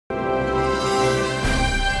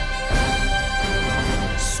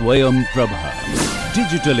Swayam Prabha.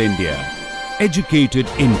 Digital India. Educated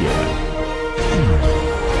India.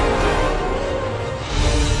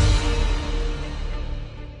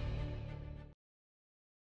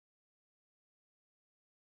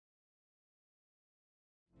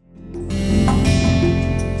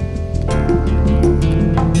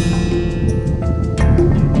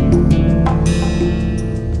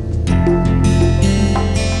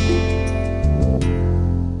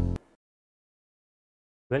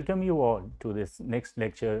 Welcome you all to this next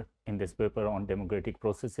lecture in this paper on democratic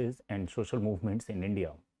processes and social movements in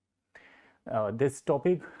India. This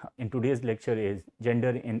topic in today's lecture is gender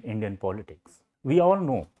in Indian politics. We all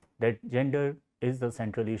know that gender is the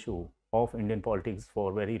central issue of Indian politics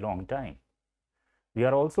for a very long time. We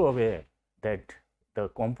are also aware that the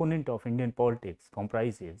component of Indian politics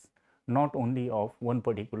comprises not only of one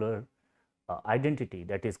particular identity,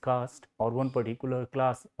 that is caste, or one particular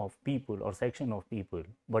class of people or section of people,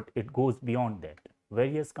 but it goes beyond that.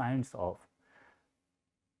 Various kinds of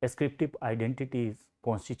ascriptive identities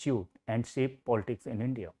constitute and shape politics in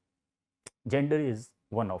India. Gender is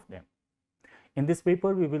one of them. In this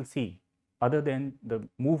paper, we will see, other than the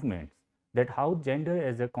movements, that how gender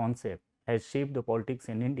as a concept has shaped the politics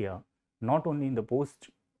in India, not only in the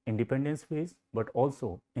post-independence phase, but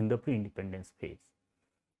also in the pre-independence phase.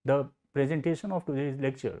 The presentation of today's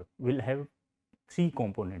lecture will have three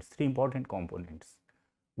important components.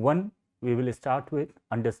 One, we will start with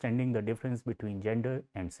understanding the difference between gender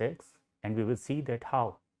and sex, and we will see that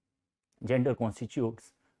how gender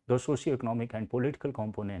constitutes the socio-economic and political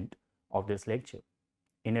component of this lecture.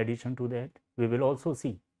 In addition to that, we will also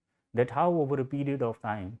see that how over a period of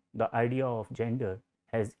time the idea of gender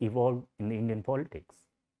has evolved in the Indian politics.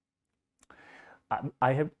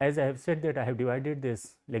 As I have said that I have divided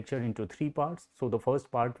this lecture into three parts. So the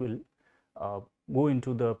first part will go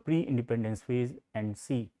into the pre-independence phase and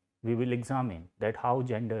we will examine that how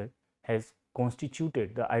gender has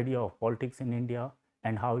constituted the idea of politics in India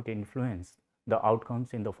and how it influenced the outcomes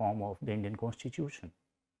in the form of the Indian Constitution.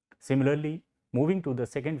 Similarly, moving to the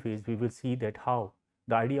second phase, we will see that how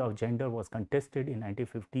the idea of gender was contested in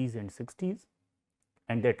 1950s and 60s,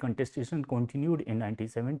 and that contestation continued in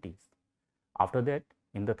 1970s. After that,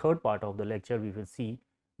 in the third part of the lecture, we will see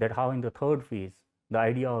that how in the third phase, the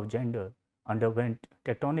idea of gender underwent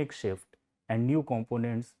tectonic shift and new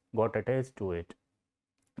components got attached to it.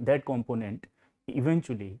 That component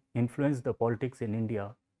eventually influenced the politics in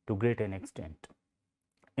India to great an extent.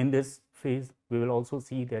 In this phase, we will also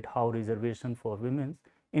see that how reservation for women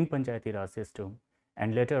in Panchayati Raj system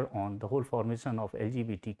and later on the whole formation of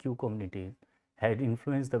LGBTQ communities had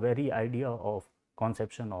influenced the very idea of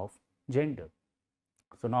conception of gender.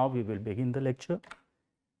 So now we will begin the lecture.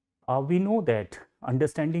 We know that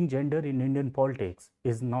understanding gender in Indian politics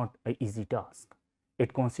is not an easy task.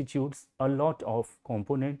 It constitutes a lot of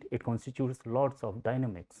components, it constitutes lots of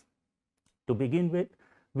dynamics. To begin with,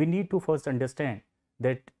 we need to first understand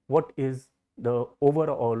that what is the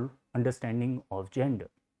overall understanding of gender.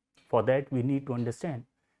 For that, we need to understand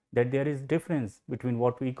that there is difference between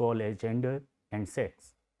what we call as gender and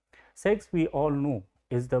sex. Sex, we all know,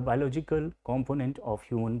 is the biological component of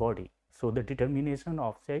human body. So the determination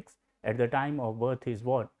of sex at the time of birth is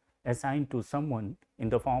what? Assigned to someone in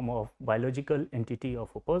the form of biological entity of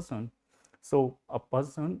a person. So a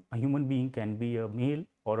person, a human being, can be a male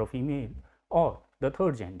or a female or the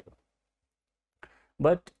third gender.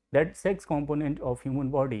 But that sex component of human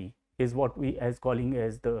body is what we as calling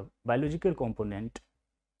as the biological component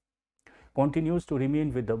continues to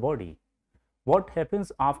remain with the body. What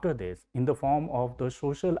happens after this in the form of the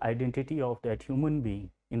social identity of that human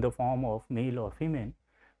being in the form of male or female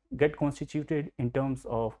get constituted in terms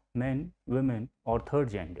of men, women or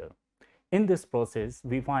third gender. In this process,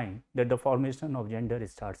 we find that the formation of gender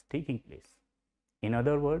starts taking place. In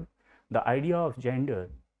other words, the idea of gender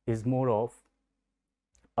is more of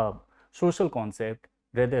a social concept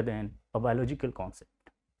rather than a biological concept.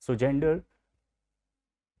 So gender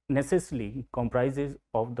necessarily comprises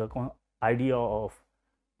of the idea of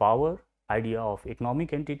power, idea of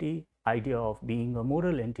economic entity, idea of being a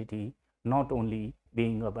moral entity, not only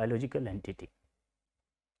being a biological entity.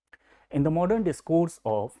 In the modern discourse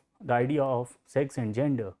of the idea of sex and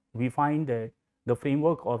gender, we find that the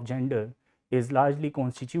framework of gender is largely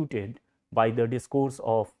constituted by the discourse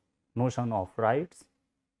of notion of rights,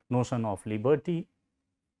 notion of liberty,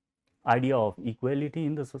 idea of equality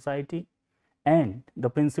in the society, and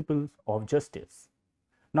the principles of justice.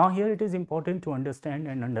 Now here it is important to understand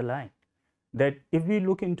and underline that if we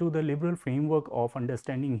look into the liberal framework of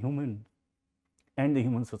understanding human and the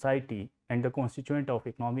human society and the constituent of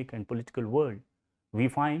economic and political world, we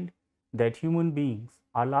find that human beings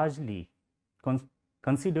are largely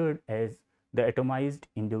considered as the atomized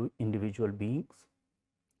individual beings.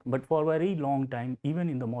 But for a very long time, even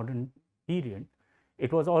in the modern period,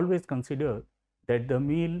 it was always considered that the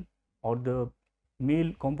male or the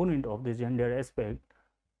male component of the gender aspect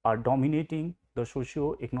are dominating the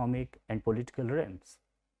socio-economic and political realms.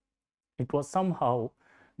 It was somehow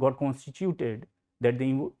got constituted that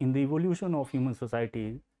in the evolution of human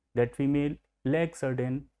society, that female lack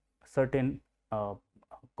certain uh,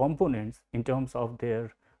 components in terms of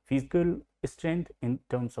their physical strength, in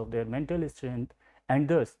terms of their mental strength, and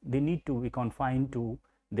thus they need to be confined to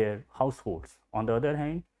their households. On the other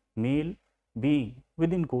hand, male being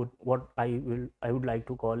within quote what I would like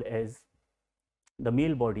to call as the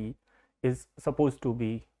male body is supposed to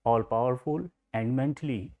be all powerful and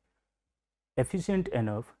mentally efficient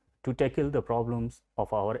enough to tackle the problems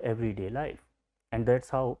of our everyday life, and that's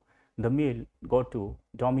how the male got to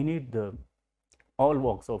dominate the all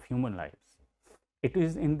walks of human lives. It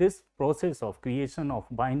is in this process of creation of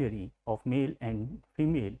binary of male and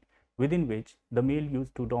female within which the male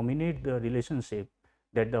used to dominate the relationship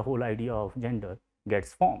that the whole idea of gender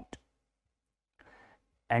gets formed.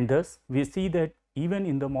 And thus we see that even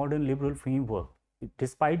in the modern liberal framework,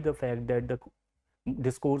 despite the fact that the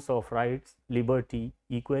discourse of rights, liberty,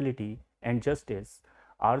 equality, and justice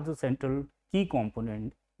are the central key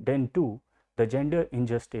component, then too the gender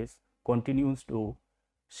injustice continues to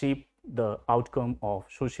shape the outcome of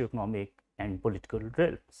socioeconomic and political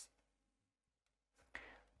realms.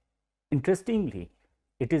 Interestingly,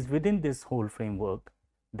 it is within this whole framework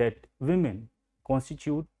that women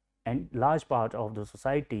constitute a large part of the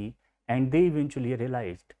society, and they eventually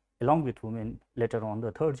realized, along with women later on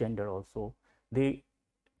the third gender also, they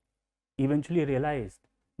eventually realized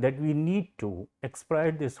that we need to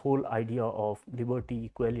exploit this whole idea of liberty,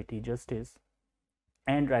 equality, justice,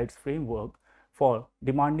 and rights framework for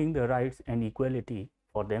demanding the rights and equality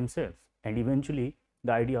for themselves. And eventually,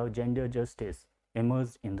 the idea of gender justice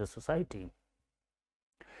emerged in the society.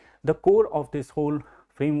 The core of this whole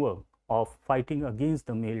framework of fighting against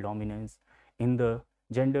the male dominance in the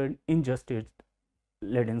gender injustice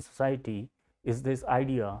laden society is this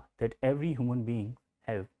idea that every human being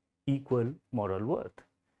have equal moral worth.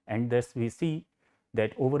 And thus we see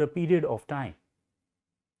that over a period of time,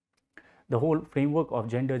 the whole framework of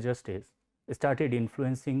gender justice started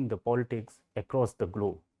influencing the politics across the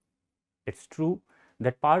globe. It's true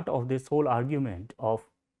that part of this whole argument of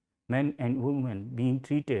men and women being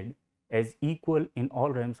treated as equal in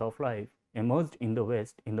all realms of life emerged in the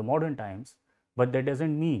West in the modern times, but that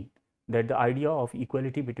doesn't mean that the idea of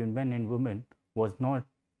equality between men and women was not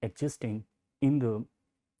existing in the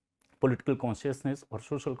political consciousness or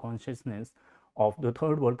social consciousness of the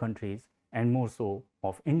third world countries, and more so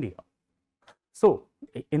of India. So,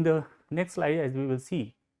 in the next slide, as we will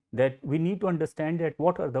see, that we need to understand that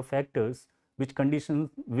what are the factors which conditions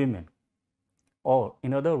women, or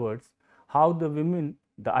in other words, how the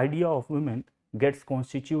idea of women gets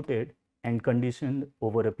constituted and conditioned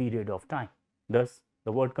over a period of time. Thus,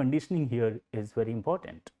 the word conditioning here is very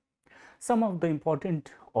important. Some of the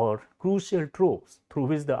important or crucial tropes through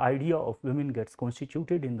which the idea of women gets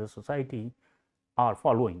constituted in the society are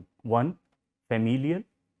following. One, familial,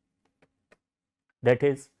 that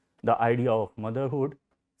is the idea of motherhood,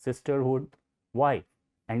 sisterhood, wife,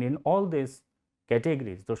 and in all these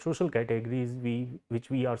categories, the social categories which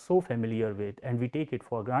we are so familiar with and we take it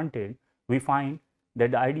for granted, we find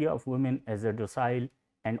that the idea of women as a docile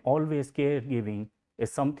and always caregiving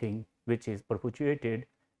is something which is perpetuated,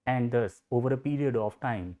 and thus over a period of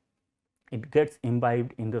time it gets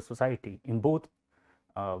imbibed in the society in both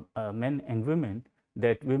men and women,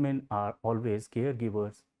 that women are always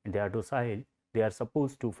caregivers and they are docile, they are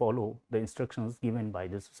supposed to follow the instructions given by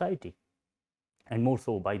the society, and more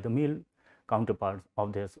so by the male counterparts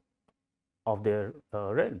of their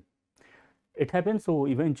realm. It happens so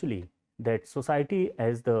eventually that society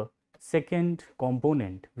as the second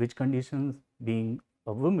component which conditions being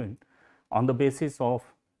a woman on the basis of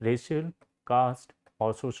racial, caste,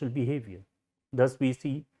 or social behavior. Thus we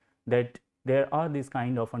see that there are these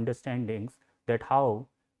kind of understandings that how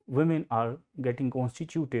women are getting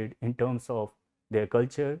constituted in terms of their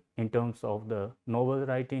culture, in terms of the novel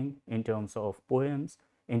writing, in terms of poems,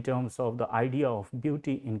 in terms of the idea of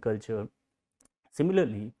beauty in culture.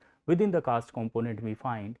 Similarly, within the caste component, we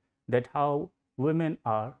find that how women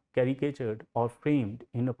are caricatured or framed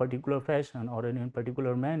in a particular fashion or in a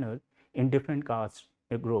particular manner in different caste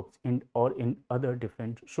groups or in other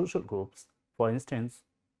different social groups. For instance,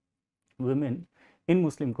 women in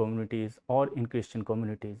Muslim communities or in Christian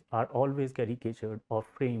communities are always caricatured or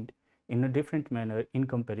framed in a different manner in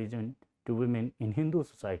comparison to women in Hindu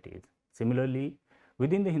societies. Similarly,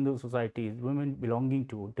 within the Hindu societies, women belonging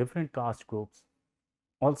to different caste groups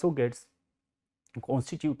also gets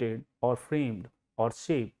constituted or framed or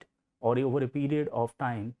shaped or over a period of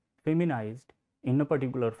time feminized in a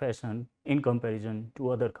particular fashion in comparison to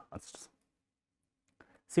other castes.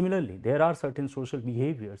 Similarly, there are certain social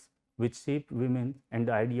behaviors which shape women and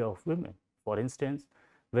the idea of women. For instance,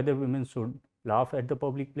 whether women should laugh at the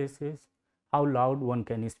public places, how loud one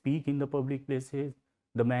can speak in the public places,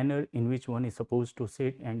 the manner in which one is supposed to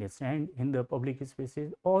sit and stand in the public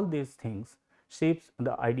spaces, all these things shapes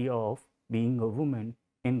the idea of being a woman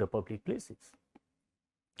in the public places.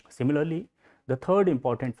 Similarly, the third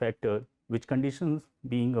important factor which conditions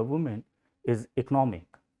being a woman is economic.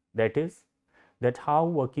 That is, that how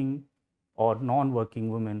working or non-working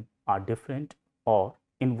women are different, or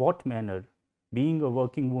in what manner being a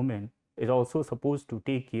working woman is also supposed to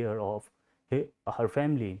take care of her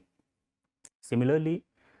family. Similarly,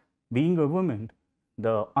 being a woman,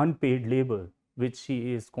 the unpaid labor which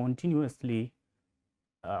she is continuously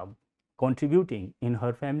uh, contributing in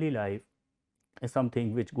her family life is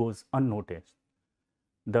something which goes unnoticed.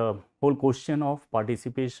 The whole question of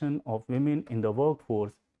participation of women in the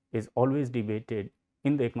workforce is always debated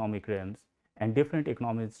in the economic realms, and different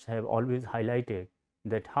economists have always highlighted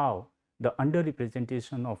that how the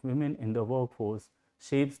underrepresentation of women in the workforce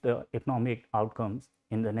shapes the economic outcomes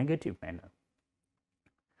in the negative manner.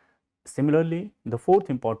 Similarly, the fourth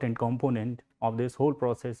important component of this whole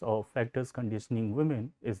process of factors conditioning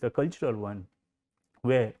women is the cultural one,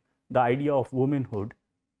 where the idea of womanhood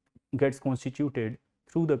gets constituted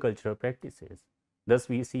through the cultural practices. Thus,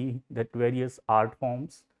 we see that various art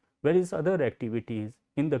forms, various other activities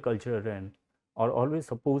in the cultural realm are always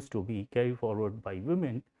supposed to be carried forward by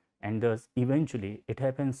women, and thus eventually it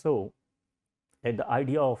happens so that the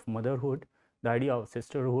idea of motherhood, the idea of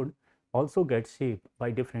sisterhood also gets shaped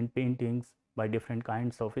by different paintings, by different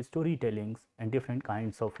kinds of storytellings and different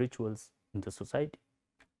kinds of rituals in the society.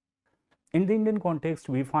 In the Indian context,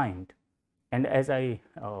 we find, and as I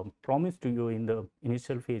promised to you in the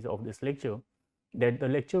initial phase of this lecture, that the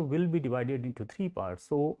lecture will be divided into three parts.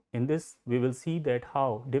 So, in this we will see that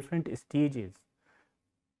how different stages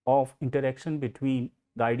of interaction between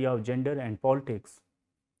the idea of gender and politics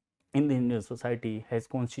in the Indian society has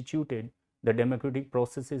constituted the democratic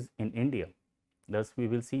processes in India. Thus, we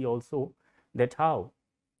will see also that how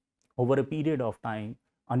over a period of time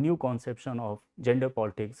a new conception of gender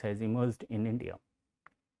politics has emerged in India.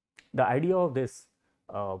 The idea of this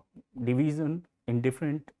division in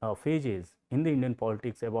different phases in the Indian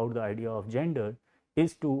politics about the idea of gender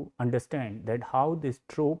is to understand that how this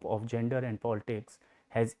trope of gender and politics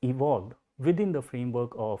has evolved within the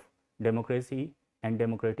framework of democracy and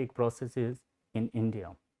democratic processes in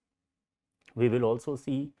India. We will also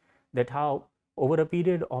see that how over a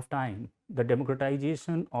period of time the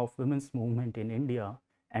democratization of women's movement in India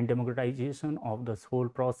and democratization of this whole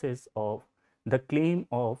process of the claim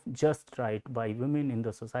of just right by women in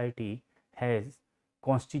the society has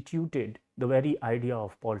constituted the very idea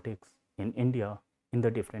of politics in India in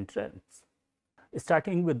the different realms.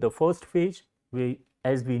 Starting with the first phase,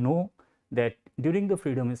 as we know that during the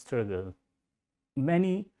freedom struggle,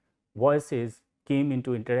 many voices came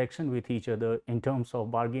into interaction with each other in terms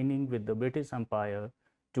of bargaining with the British Empire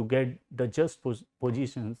to get the just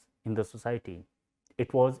positions in the society.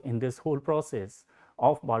 It was in this whole process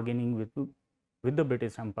of bargaining with the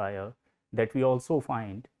British Empire that we also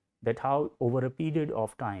find that how over a period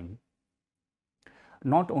of time,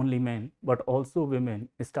 not only men but also women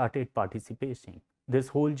started participating. This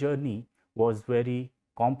whole journey was very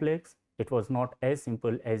complex. It was not as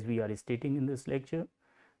simple as we are stating in this lecture.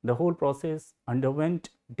 The whole process underwent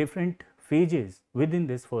different phases within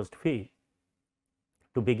this first phase.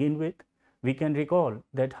 To begin with, we can recall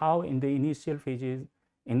that how in the initial phases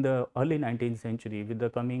in the early 19th century, with the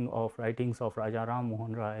coming of writings of Raja Ram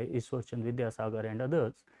Mohan Rai, Ishwar Chand Vidyasagar and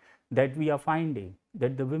others, that we are finding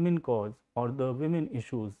that the women cause or the women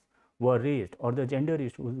issues were raised, or the gender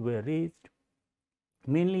issues were raised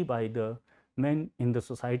mainly by the men in the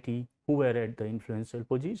society who were at the influential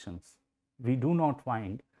positions. We do not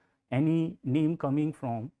find any name coming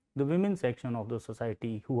from the women section of the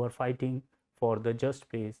society who are fighting for the just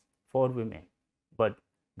place for women, but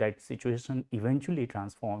that situation eventually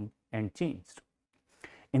transformed and changed.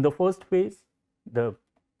 In the first phase, the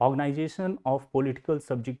organization of political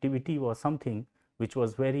subjectivity was something which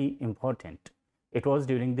was very important. It was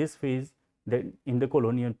during this phase that in the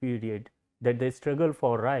colonial period that the struggle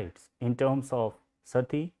for rights in terms of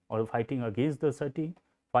sati or fighting against the sati,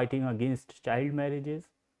 fighting against child marriages,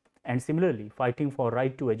 And similarly, fighting for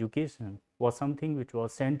right to education was something which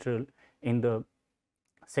was central in the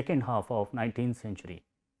second half of 19th century.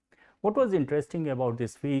 What was interesting about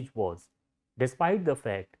this phase was, despite the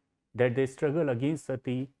fact that they struggle against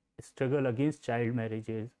sati, struggle against child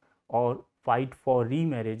marriages, or fight for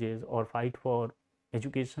remarriages, or fight for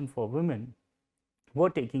education for women, were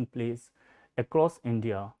taking place across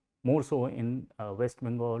India, more so in West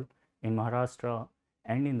Bengal, in Maharashtra,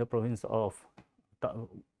 and in the province of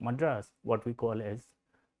Madras, what we call as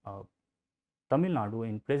uh, Tamil Nadu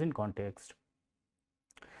in present context,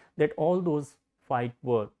 that all those fights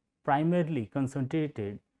were primarily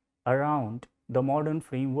concentrated around the modern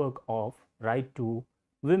framework of right to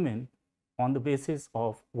women on the basis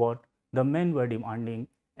of what the men were demanding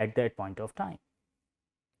at that point of time.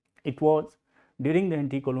 It was during the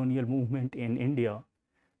anti-colonial movement in India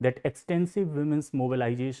that extensive women's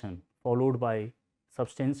mobilization followed by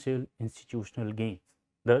substantial institutional gains.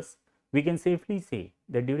 Thus, we can safely say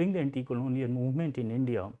that during the anti-colonial movement in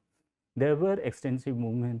India, there were extensive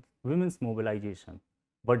movements, women's mobilization,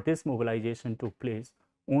 but this mobilization took place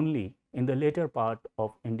only in the later part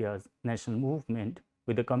of India's national movement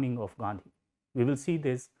with the coming of Gandhi. We will see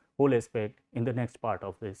this whole aspect in the next part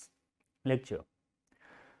of this lecture.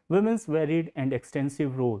 Women's varied and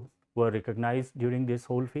extensive roles were recognized during this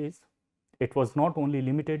whole phase. It was not only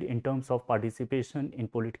limited in terms of participation in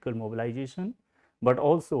political mobilization, but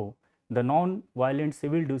also the non-violent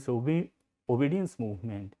civil disobedience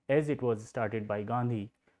movement, as it was started by Gandhi,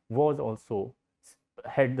 was also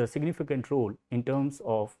had the significant role in terms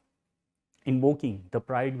of invoking the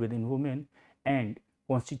pride within women and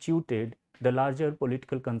constituted the larger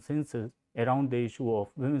political consensus around the issue of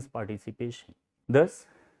women's participation. Thus,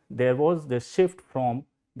 there was the shift from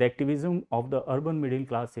the activism of the urban middle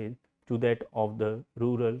classes to that of the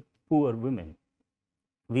rural poor women.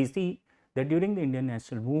 We see that during the Indian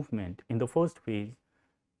national movement in the first phase,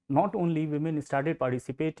 not only women started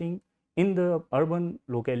participating in the urban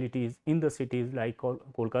localities in the cities like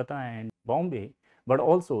Kolkata and Bombay, but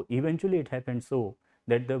also eventually it happened so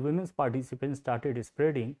that the women's participants started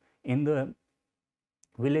spreading in the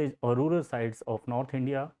village or rural sides of North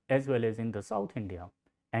India as well as in the South India.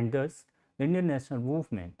 And thus, the Indian national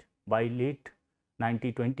movement by late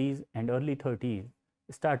 1920s and early 30s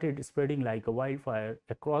started spreading like a wildfire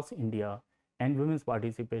across India, and women's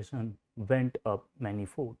participation went up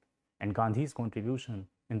manifold. And Gandhi's contribution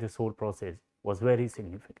in this whole process was very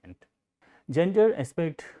significant. Gender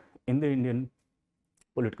aspect in the Indian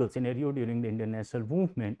political scenario during the Indian national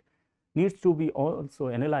movement needs to be also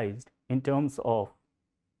analyzed in terms of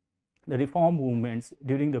the reform movements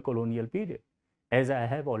during the colonial period. As I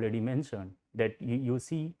have already mentioned, that you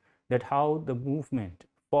see that how the movement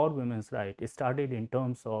for women's rights started in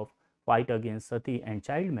terms of fight against sati and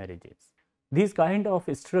child marriages. This kind of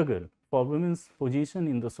struggle for women's position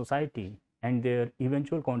in the society and their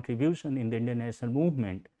eventual contribution in the Indian national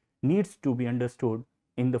movement needs to be understood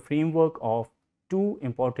in the framework of two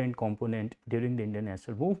important components during the Indian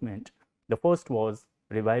national movement. The first was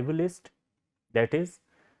revivalist, that is,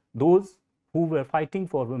 those who were fighting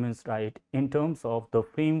for women's rights in terms of the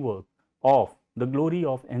framework of the glory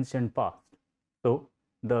of ancient past. So,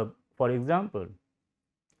 for example,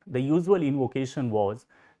 the usual invocation was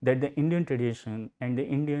that the Indian tradition and the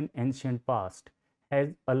Indian ancient past has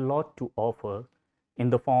a lot to offer in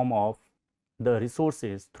the form of the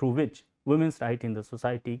resources through which women's rights in the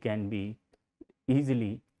society can be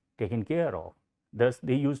easily taken care of. Thus,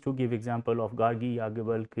 they used to give example of Gargi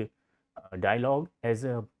Yagyavalik dialogue as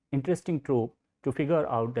a interesting trope to figure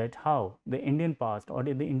out that how the Indian past or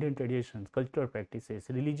the Indian traditions, cultural practices,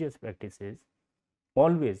 religious practices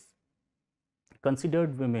always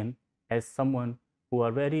considered women as someone who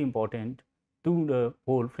are very important to the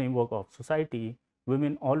whole framework of society.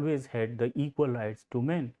 Women always had the equal rights to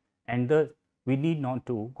men, and thus we need not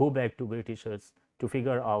to go back to Britishers to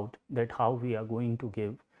figure out that how we are going to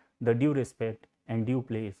give the due respect and due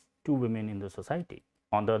place to women in the society.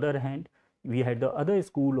 On the other hand, we had the other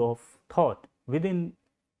school of thought within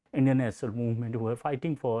Indian national movement who were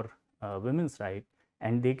fighting for women's rights,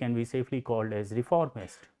 and they can be safely called as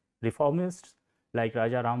reformists. Reformists like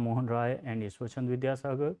Raja Ram Mohan Rai and Ishwarchand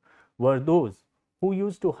Vidyasagar were those who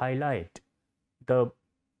used to highlight the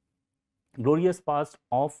glorious past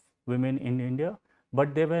of women in India,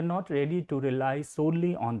 but they were not ready to rely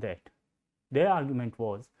solely on that. Their argument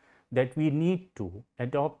was that we need to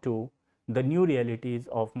adopt to the new realities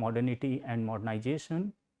of modernity and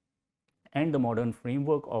modernization and the modern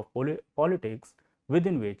framework of politics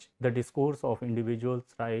within which the discourse of individuals'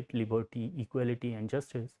 right, liberty, equality and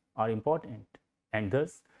justice are important. And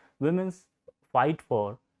thus, women's fight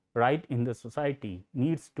for right in the society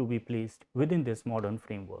needs to be placed within this modern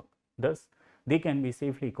framework. Thus, they can be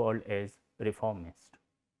safely called as reformist.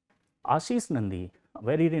 Ashish Nandi, a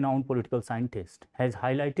very renowned political scientist, has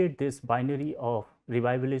highlighted this binary of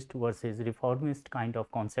revivalist versus reformist kind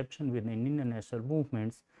of conception within Indian national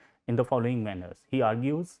movements in the following manners. He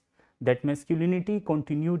argues that masculinity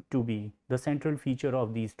continued to be the central feature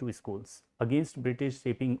of these two schools against British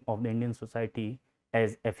shaping of the Indian society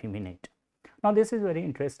as effeminate. Now, this is very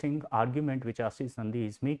interesting argument which Ashish Nandi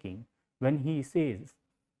is making when he says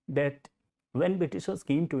that when Britishers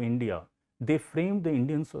came to India, they framed the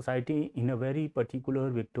Indian society in a very particular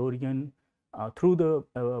Victorian, through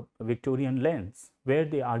the Victorian lens, where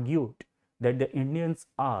they argued that the Indians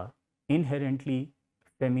are inherently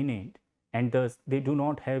feminine and thus they do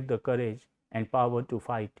not have the courage and power to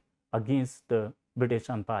fight against the British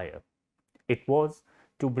Empire. It was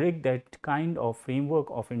to break that kind of framework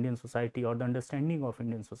of Indian society or the understanding of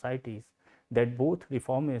Indian societies that both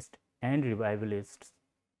reformists and revivalists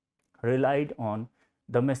relied on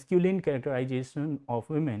the masculine characterization of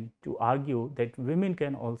women to argue that women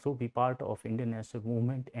can also be part of Indian national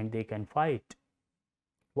movement and they can fight.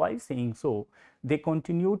 While saying so, they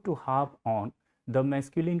continued to harp on the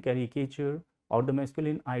masculine caricature or the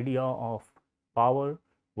masculine idea of power,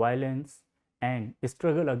 violence, and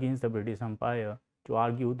struggle against the British Empire to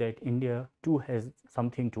argue that India too has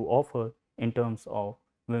something to offer in terms of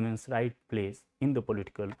women's right place in the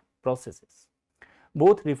political processes.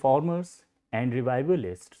 Both reformers and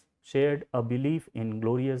revivalists shared a belief in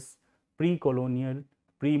glorious pre-colonial,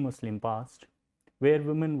 pre-Muslim past, where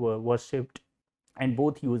women were worshipped, and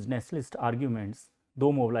both used nationalist arguments,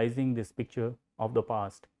 though mobilizing this picture of the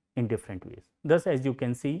past in different ways. Thus, as you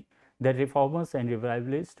can see, that reformers and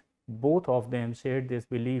revivalists, both of them shared this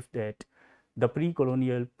belief that the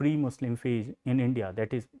pre-colonial, pre-Muslim phase in India,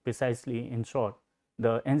 that is precisely, in short,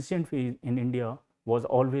 the ancient phase in India was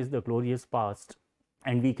always the glorious past,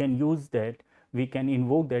 and we can use that, we can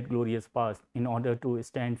invoke that glorious past in order to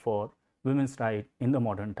stand for women's rights in the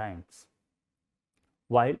modern times.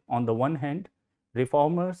 While on the one hand,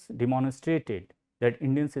 reformers demonstrated that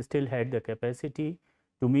Indians still had the capacity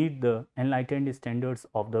to meet the enlightened standards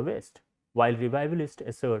of the West, while revivalists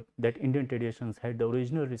assert that Indian traditions had the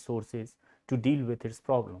original resources to deal with its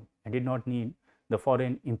problem and did not need the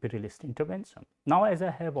foreign imperialist intervention. Now, as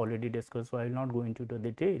I have already discussed, so I will not go into the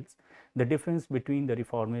details, the difference between the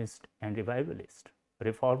reformist and revivalist.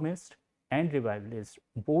 Reformist and revivalist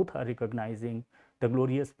both are recognizing the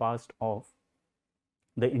glorious past of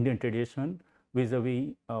the Indian tradition vis-a-vis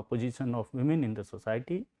position of women in the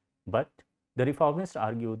society, but the reformists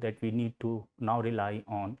argue that we need to now rely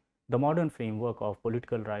on the modern framework of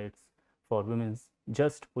political rights for women's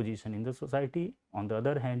just position in the society. On the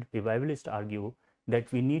other hand, revivalists argue that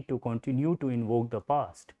we need to continue to invoke the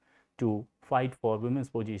past to fight for women's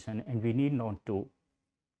position and we need not to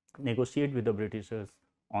negotiate with the Britishers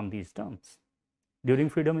on these terms. During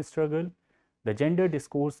freedom struggle, the gender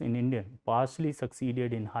discourse in India partially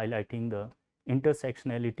succeeded in highlighting the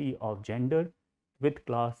intersectionality of gender with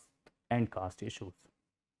class and caste issues.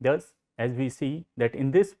 Thus, as we see that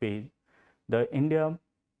in this page, the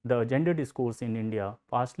gender discourse in India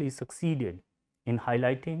partially succeeded in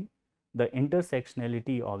highlighting the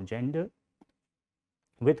intersectionality of gender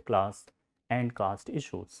with class and caste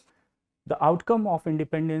issues. The outcome of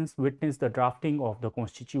independence witnessed the drafting of the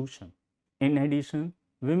Constitution. In addition,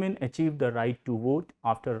 women achieved the right to vote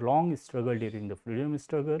after a long struggle during the freedom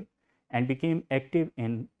struggle and became active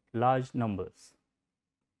in large numbers.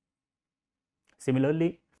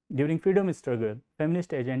 Similarly, during freedom struggle,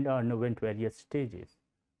 feminist agenda underwent various stages.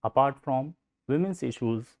 Apart from women's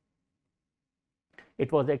issues,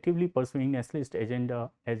 it was actively pursuing nationalist agenda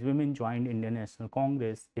as women joined Indian National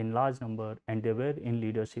Congress in large number and they were in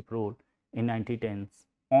leadership role in 1910s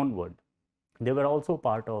onward. They were also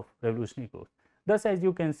part of revolutionary growth. Thus, as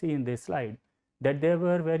you can see in this slide, that there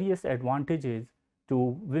were various advantages to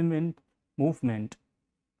women movement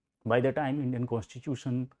by the time Indian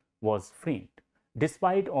Constitution was framed.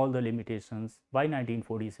 Despite all the limitations, by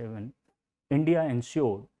 1947, India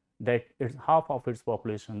ensured that half of its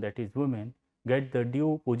population, that is women, get the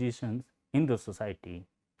due positions in the society.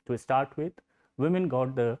 To start with, women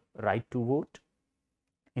got the right to vote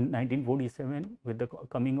in 1947 with the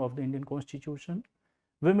coming of the Indian Constitution.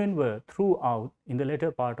 Women were throughout in the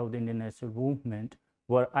later part of the Indian national movement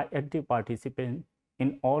were active participants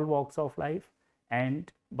in all walks of life,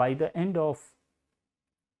 and by the end of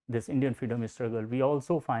this Indian freedom struggle, we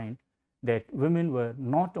also find that women were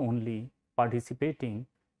not only participating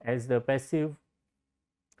as the passive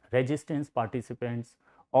resistance participants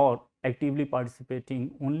or actively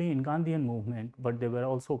participating only in Gandhian movement, but they were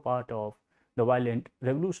also part of the violent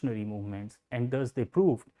revolutionary movements, and thus they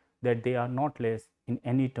proved that they are not less in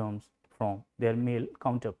any terms from their male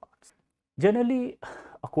counterparts. Generally,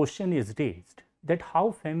 a question is raised that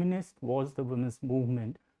how feminist was the women's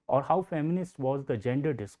movement, or how feminist was the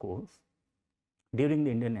gender discourse during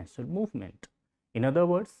the Indian national movement. In other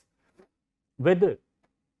words, whether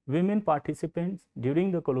women participants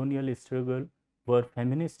during the colonial struggle were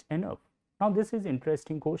feminist enough. Now, this is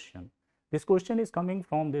interesting question. This question is coming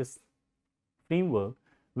from this framework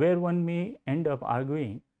where one may end up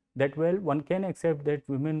arguing that, well, one can accept that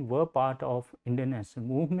women were part of Indian national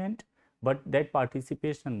movement, but that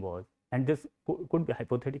participation was, and this could be a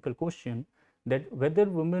hypothetical question, that whether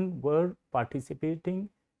women were participating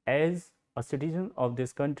as a citizen of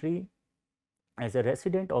this country, as a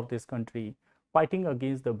resident of this country, fighting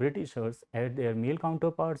against the Britishers as their male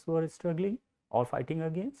counterparts were struggling or fighting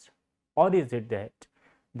against, or is it that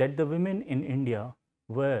the women in India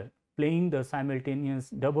were playing the simultaneous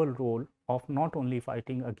double role of not only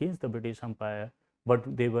fighting against the British Empire,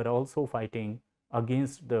 but they were also fighting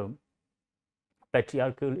against the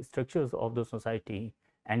patriarchal structures of the society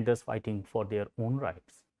and thus fighting for their own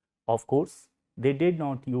rights. Of course, they did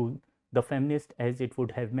not use the feminist as it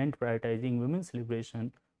would have meant prioritizing women's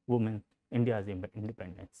liberation, women India's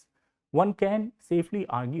independence. One can safely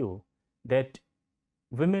argue that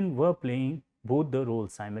women were playing both the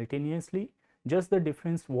roles simultaneously. Just the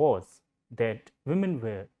difference was that women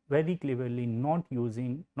were very cleverly not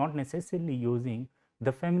necessarily using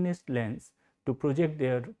the feminist lens to project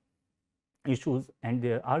their issues and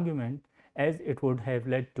their argument, as it would have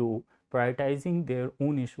led to prioritizing their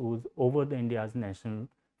own issues over the India's national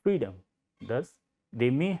freedom. Thus, they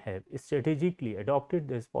may have strategically adopted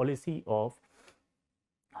this policy of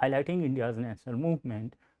highlighting India's national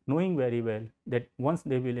movement, knowing very well that once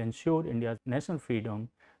they will ensure India's national freedom,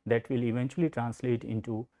 that will eventually translate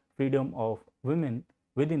into freedom of women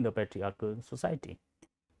within the patriarchal society.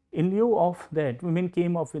 In lieu of that, women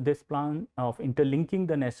came up with this plan of interlinking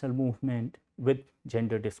the national movement with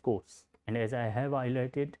gender discourse. And as I have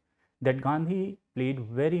highlighted, that Gandhi played a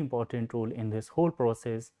very important role in this whole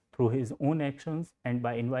process through his own actions and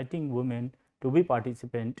by inviting women to be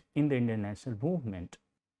participant in the Indian national movement.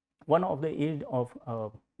 One of the aide of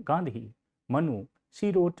Gandhi, Manu,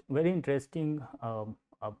 she wrote very interesting a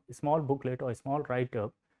small booklet or a small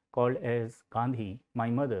write-up called as Gandhi, My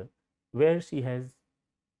Mother, where she has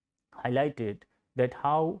highlighted that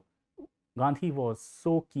how Gandhi was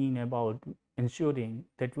so keen about ensuring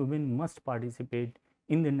that women must participate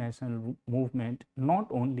in the national movement, not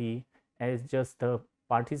only as just the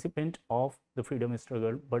participant of the freedom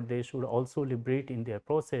struggle, but they should also liberate in their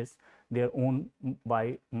process their own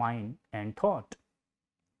by mind and thought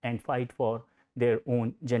and fight for their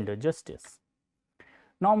own gender justice.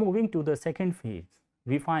 Now, moving to the second phase,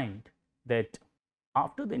 we find that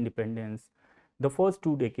after the independence, the first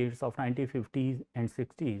 2 decades of 1950s and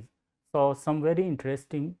 60s saw some very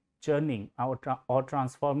interesting churning or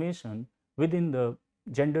transformation within the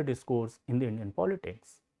gender discourse in the Indian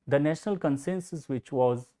politics. The national consensus which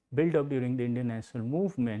was built up during the Indian national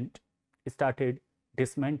movement started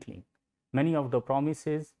dismantling. Many of the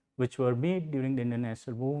promises which were made during the Indian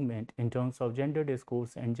national movement in terms of gender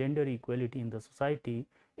discourse and gender equality in the society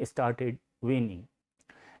started waning.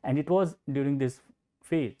 And it was during this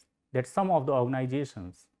phase that some of the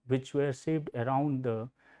organizations which were shaped around the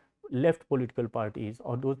left political parties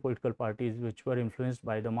or those political parties which were influenced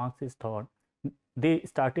by the Marxist thought, they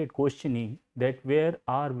started questioning that where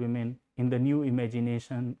are women in the new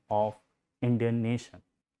imagination of Indian nation.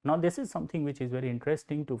 Now, this is something which is very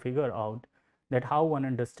interesting to figure out, that how one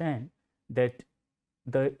understand that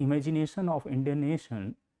the imagination of Indian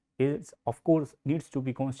nation is, of course, needs to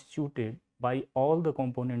be constituted by all the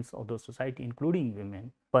components of the society, including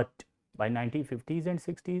women. But by 1950s and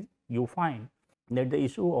 60s, you find that the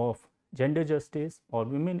issue of gender justice or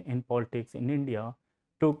women in politics in India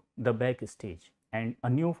took the back stage, and a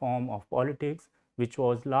new form of politics which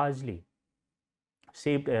was largely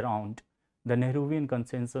shaped around the Nehruvian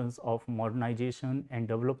consensus of modernization and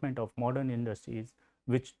development of modern industries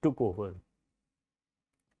which took over.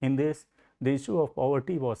 In this, the issue of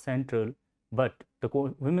poverty was central, but the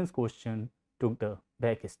women's question took the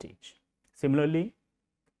back stage. Similarly,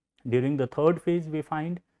 during the third phase, we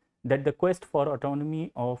find that the quest for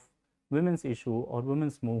autonomy of women's issue or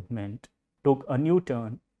women's movement took a new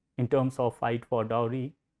turn in terms of fight for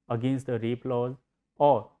dowry, against the rape laws,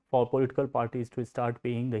 or for political parties to start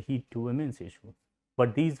paying the heed to women's issues.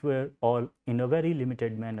 But these were all in a very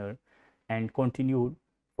limited manner and continued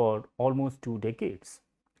for almost 2 decades.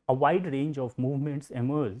 A wide range of movements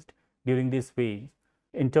emerged during this phase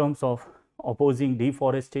in terms of opposing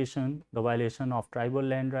deforestation, the violation of tribal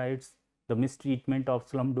land rights, the mistreatment of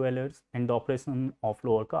slum dwellers, and the oppression of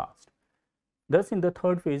lower caste. Thus, in the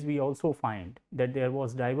third phase, we also find that there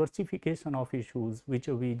was diversification of issues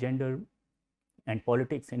vis-a-vis gender and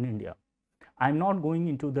politics in India. I am not going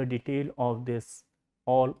into the detail of this,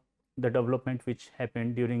 all the development which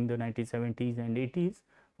happened during the 1970s and 80s,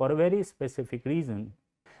 for a very specific reason,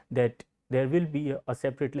 that there will be a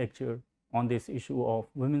separate lecture on this issue of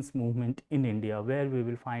women's movement in India, where we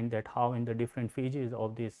will find that how in the different phases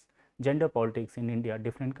of this gender politics in India,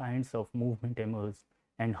 different kinds of movement emerged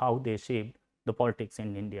and how they shaped the politics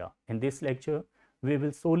in India. In this lecture, we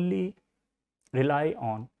will solely rely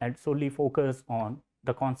on and solely focus on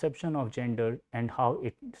the conception of gender and how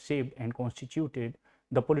it shaped and constituted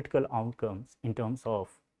the political outcomes in terms of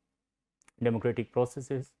democratic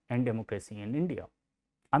processes and democracy in India.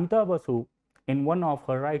 Amita Basu, in one of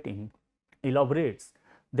her writings, elaborates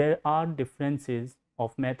there are differences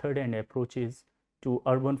of method and approaches to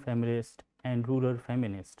urban feminists and rural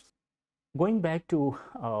feminists. Going back to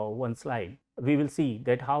one slide, we will see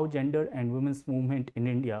that how gender and women's movement in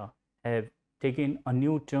India have taken a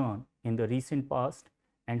new turn in the recent past,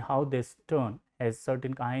 and how this turn has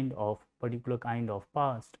certain kind of particular kind of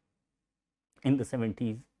past in the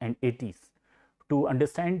 70s and 80s. To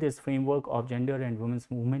understand this framework of gender and women's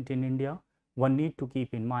movement in India, one need to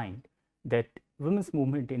keep in mind that women's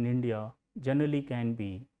movement in India generally can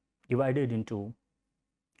be divided into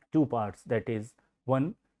two parts. That is,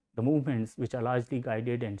 one, the movements which are largely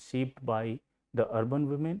guided and shaped by the urban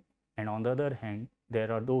women, and on the other hand,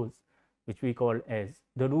 there are those which we call as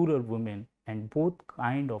the rural women, and both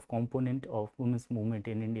kind of component of women's movement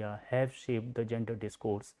in India have shaped the gender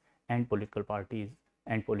discourse and political parties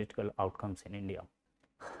and political outcomes in India.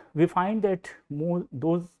 We find that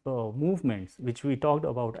those movements which we talked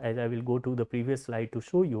about, as I will go to the previous slide to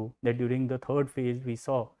show you, that during the third phase we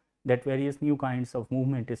saw that various new kinds of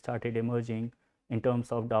movement started emerging in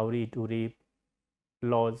terms of dowry to rape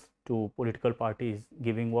laws to political parties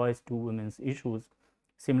giving voice to women's issues.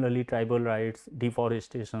 Similarly, tribal rights,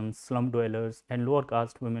 deforestation, slum dwellers, and lower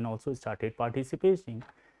caste women also started participating.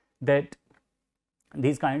 That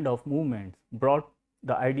these kind of movements brought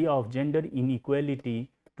the idea of gender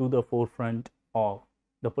inequality to the forefront of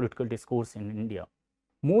the political discourse in India.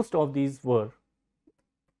 Most of these were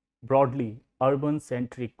broadly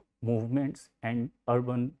urban-centric movements and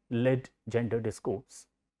urban-led gender discourse.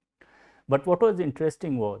 But what was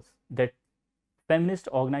interesting was that feminist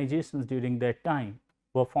organizations during that time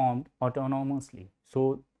were formed autonomously.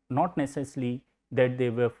 So, not necessarily that they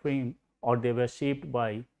were framed or they were shaped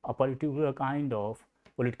by a particular kind of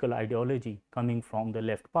political ideology coming from the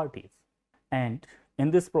left parties. And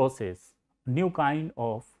in this process, new kind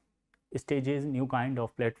of stages, new kind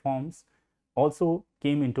of platforms also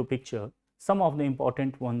came into picture. Some of the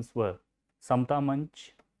important ones were Samta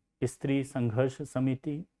Manch, Stri Sangharsh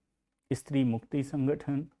Samiti, Stri Mukti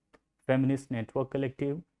Sangathan, Feminist Network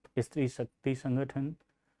Collective, Stri Shakti Sangathan,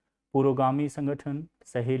 Purogami Sangathan,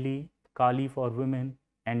 Saheli, Kali for Women,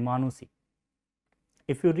 and Manusi.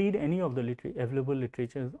 If you read any of the available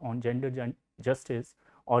literatures on gender justice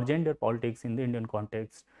or gender politics in the Indian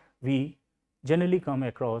context, we generally come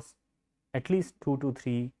across at least 2 to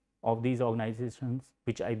 3 of these organizations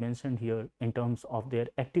which I mentioned here in terms of their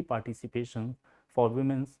active participation for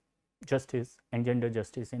women's justice and gender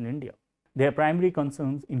justice in India. Their primary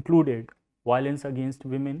concerns included violence against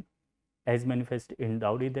women as manifested in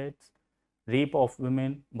dowry deaths, rape of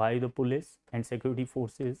women by the police and security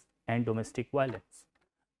forces, and domestic violence.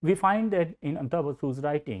 We find that in Amita Basu's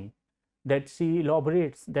writing that she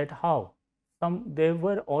elaborates that how there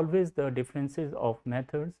were always the differences of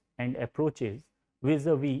methods and approaches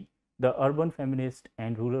vis-a-vis the urban feminist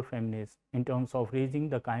and rural feminist in terms of raising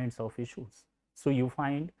the kinds of issues. So you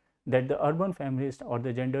find that the urban feminist or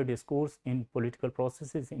the gender discourse in political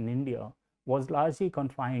processes in India was largely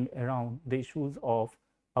confined around the issues of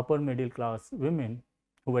upper middle class women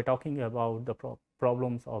who were talking about the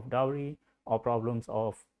problems of dowry or problems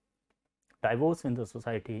of divorce in the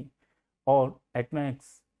society, or at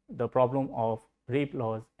max the problem of rape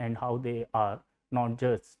laws and how they are not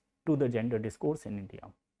just to the gender discourse in India.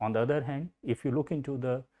 On the other hand, if you look into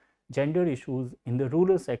the gender issues in the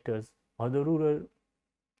rural sectors or the rural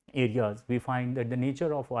areas, we find that the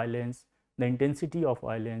nature of violence, the intensity of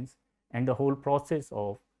violence, and the whole process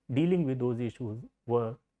of dealing with those issues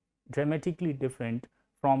were dramatically different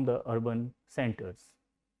from the urban centers.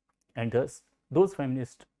 And thus, those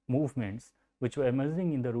feminist movements which were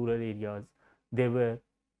emerging in the rural areas, they were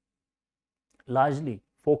largely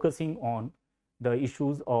focusing on the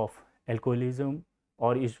issues of alcoholism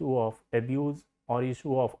or issue of abuse or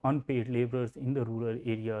issue of unpaid laborers in the rural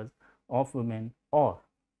areas of women, or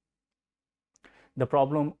the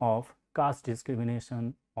problem of caste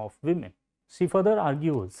discrimination of women. She further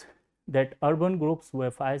argues that urban groups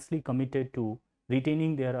were fiercely committed to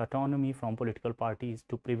retaining their autonomy from political parties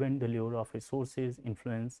to prevent the lure of resources,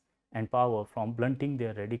 influence, and power from blunting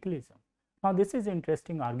their radicalism. Now, this is an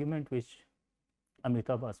interesting argument which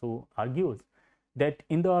Amrita Basu argues, that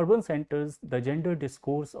in the urban centers, the gender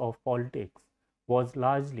discourse of politics was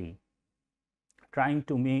largely trying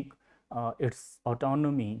to make its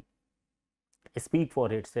autonomy speak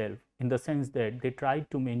for itself, in the sense that they tried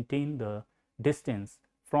to maintain the distance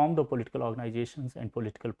from the political organizations and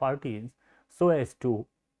political parties so as to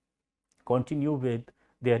continue with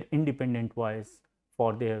their independent voice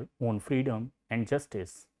for their own freedom and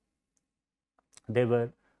justice. They were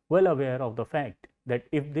well aware of the fact that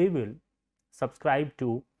if they will subscribe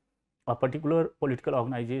to a particular political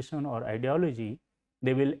organization or ideology,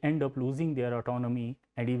 they will end up losing their autonomy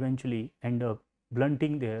and eventually end up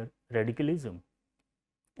blunting their radicalism.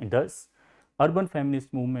 And thus, urban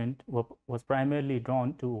feminist movement was primarily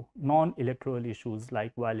drawn to non-electoral issues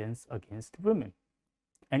like violence against women.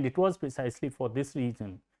 And it was precisely for this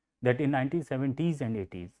reason that in 1970s and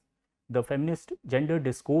 80s, the feminist gender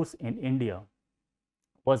discourse in India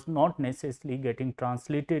was not necessarily getting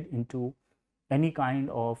translated into any kind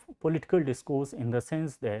of political discourse, in the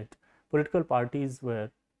sense that political parties were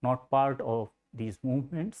not part of these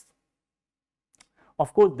movements.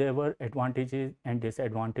 Of course, there were advantages and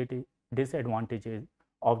disadvantages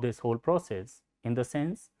of this whole process, in the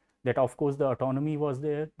sense that of course the autonomy was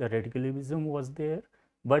there, the radicalism was there,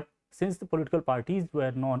 but since the political parties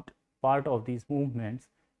were not part of these movements,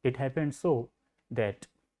 it happened so that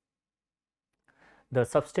the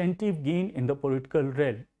substantive gain in the political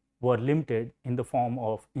realm were limited in the form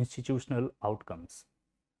of institutional outcomes.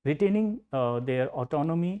 Retaining their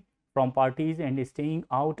autonomy from parties and staying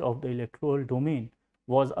out of the electoral domain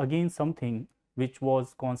was again something which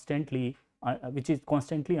was constantly which is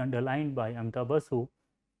constantly underlined by Amrita Basu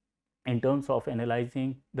in terms of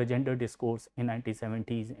analyzing the gender discourse in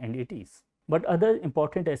 1970s and 80s. But other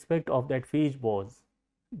important aspect of that phase was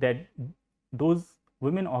that those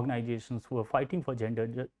women organizations who were fighting for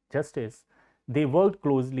gender justice, they worked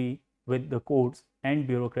closely with the courts and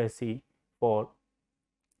bureaucracy for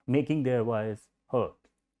making their voice heard.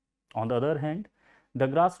 On the other hand, the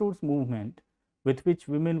grassroots movement with which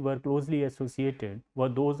women were closely associated were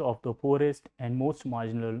those of the poorest and most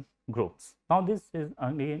marginal groups. Now, this is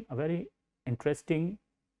again a very interesting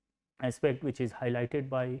aspect which is highlighted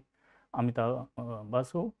by Amrita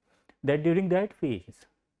Basu, that during that phase,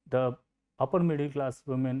 the upper middle class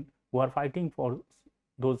women who are fighting for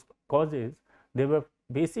those causes, they were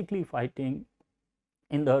basically fighting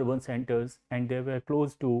in the urban centers, and they were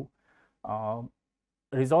close to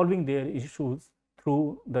resolving their issues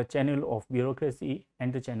through the channel of bureaucracy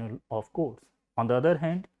and the channel of courts. On the other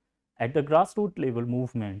hand, at the grassroots level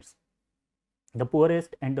movements, the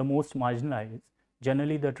poorest and the most marginalized,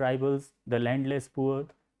 generally the tribals, the landless poor,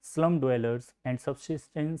 slum dwellers, and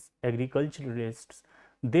subsistence agriculturalists,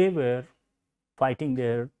 they were fighting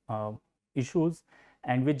their issues,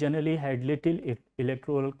 and which generally had little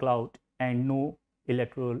electoral clout and no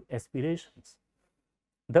electoral aspirations.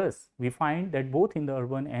 Thus, we find that both in the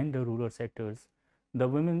urban and the rural sectors, the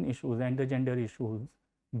women issues and the gender issues,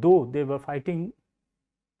 though they were fighting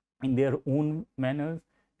in their own manners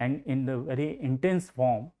and in the very intense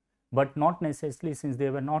form, but not necessarily, since they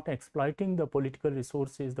were not exploiting the political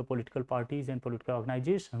resources, the political parties and political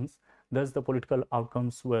organizations, thus the political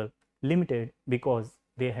outcomes were limited because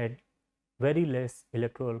they had very less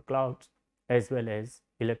electoral clouds as well as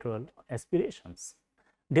electoral aspirations.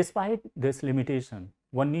 Despite this limitation,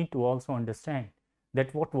 one need to also understand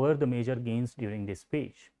that what were the major gains during this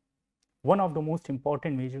phase. One of the most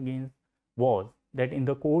important major gains was that in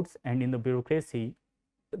the courts and in the bureaucracy,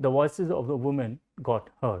 the voices of the women got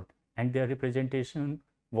heard and their representation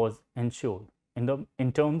was ensured.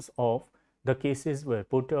 In terms of the cases were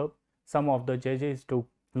put up, some of the judges took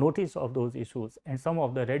notice of those issues, and some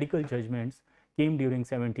of the radical judgments came during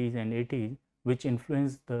 70s and 80s, which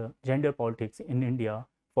influenced the gender politics in India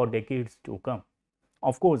for decades to come.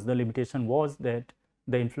 Of course, the limitation was that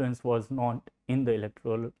the influence was not in the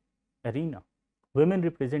electoral arena. Women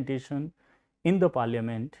representation in the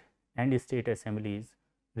parliament and state assemblies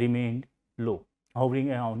remained low, hovering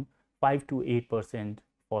around 5 to 8%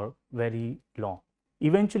 for very long.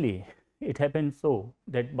 Eventually, it happened so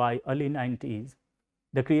that by early 90s,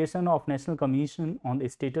 the creation of National Commission on the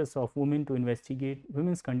Status of Women to investigate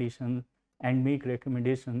women's conditions and make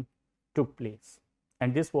recommendations took place.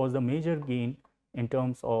 And this was a major gain in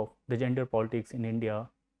terms of the gender politics in India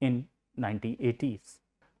in 1980s.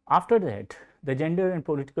 After that, the gender and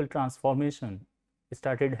political transformation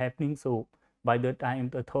started happening. So by the time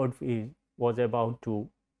the third phase was about to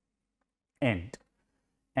end,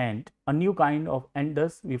 and a new kind of, and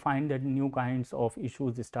thus we find that new kinds of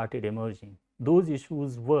issues started emerging. Those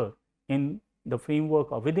issues were in the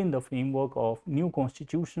framework, or within the framework of new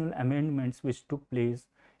constitutional amendments which took place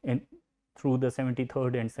in through the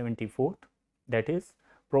 73rd and 74th, that is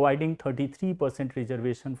providing 33%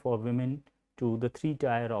 reservation for women to the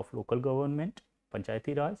 3-tier of local government,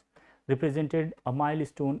 Panchayati Raj, represented a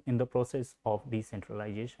milestone in the process of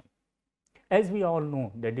decentralization. As we all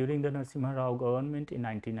know that during the Narasimha Rao government in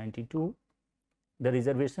 1992, the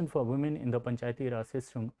reservation for women in the Panchayati Raj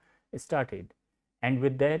system started, and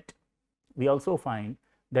with that we also find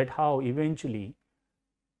that how eventually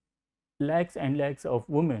lakhs and lakhs of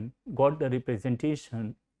women got the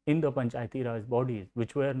representation in the Panchayati Raj bodies,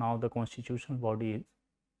 which were now the constitutional bodies,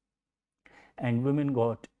 and women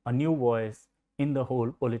got a new voice in the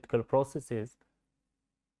whole political processes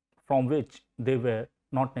from which they were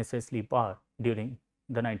not necessarily part during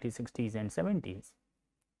the 1960s and 70s.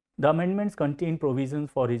 The amendments contain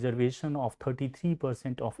provisions for reservation of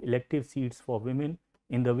 33% of elective seats for women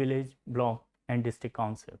in the village, block and district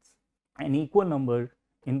councils, an equal number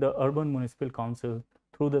in the urban municipal council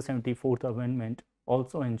through the 74th amendment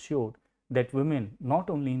also ensured that women not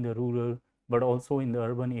only in the rural but also in the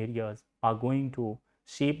urban areas are going to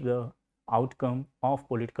shape the outcome of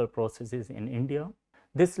political processes in India.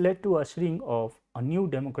 This led to ushering of a new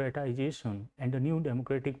democratization and a new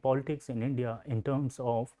democratic politics in India in terms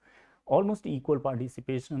of almost equal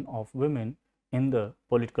participation of women in the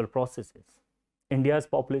political processes. India's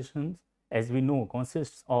population, as we know,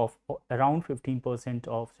 consists of around 15%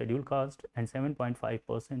 of scheduled caste and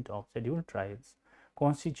 7.5% of scheduled tribes,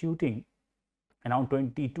 constituting around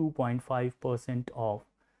 22.5% of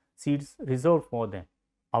seats reserved for them,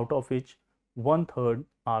 out of which 1/3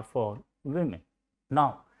 are for women.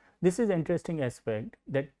 Now, this is interesting aspect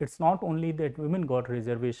that it's not only that women got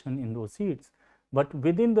reservation in those seats, but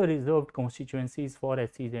within the reserved constituencies for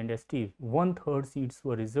SCs and STs, 1/3 seats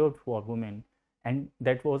were reserved for women, and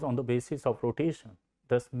that was on the basis of rotation.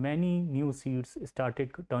 Thus, many new seats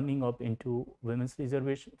started turning up into women's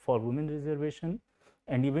reservation for women reservation,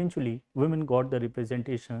 and eventually women got the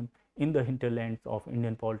representation in the hinterlands of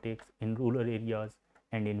Indian politics, in rural areas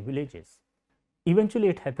and in villages. Eventually,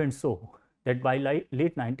 it happened so that by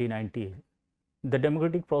late 1990s, the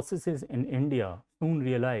democratic processes in India soon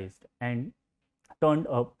realized and turned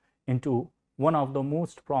up into one of the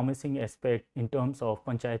most promising aspects in terms of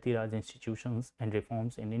Panchayati Raj institutions and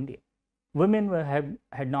reforms in India. Women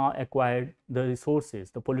had now acquired the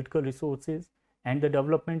resources, the political resources and the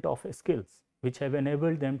development of skills which have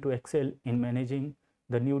enabled them to excel in managing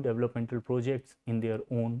the new developmental projects in their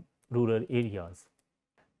own rural areas.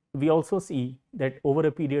 We also see that over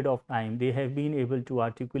a period of time, they have been able to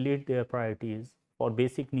articulate their priorities for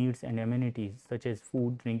basic needs and amenities such as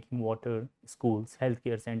food, drinking water, schools,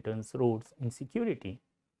 healthcare centers, roads, and security.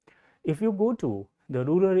 If you go to the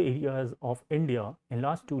rural areas of India in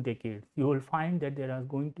last 2 decades, you will find that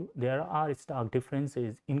there are stark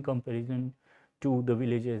differences in comparison to the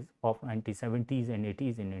villages of 1970s and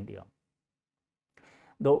 80s in India.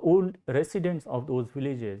 The old residents of those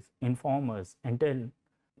villages inform us and tell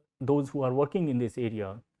those who are working in this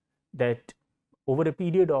area that over a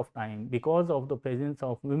period of time, because of the presence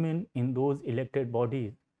of women in those elected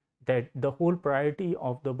bodies, that the whole priority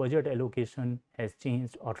of the budget allocation has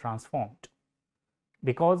changed or transformed.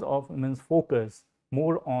 Because of women's focus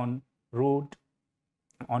more on road,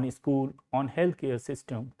 on school, on healthcare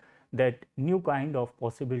system, that new kind of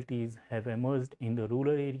possibilities have emerged in the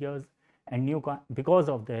rural areas, and because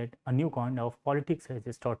of that, a new kind of politics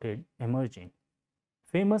has started emerging.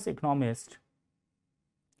 Famous economist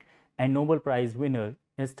and Nobel Prize winner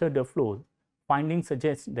Esther Duflo's findings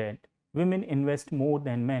suggest that women invest more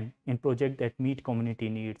than men in projects that meet community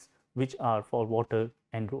needs, which are for water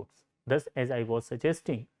and roads. Thus, as I was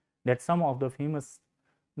suggesting, that some of the famous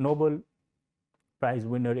Nobel Prize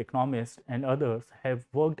winner economists and others have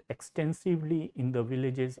worked extensively in the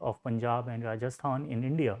villages of Punjab and Rajasthan in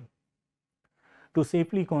India to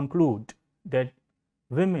safely conclude that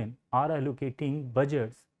women are allocating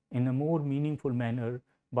budgets in a more meaningful manner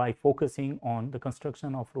by focusing on the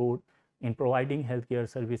construction of road, in providing healthcare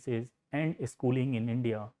services and schooling in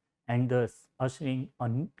India, and thus ushering a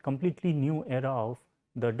completely new era of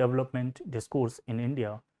the development discourse in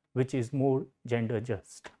India, which is more gender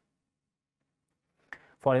just.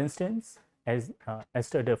 For instance, as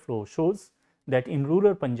Esther Duflo shows that in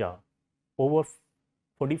rural Punjab, over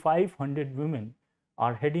 4,500 women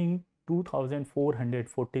are heading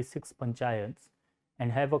 2,446 panchayats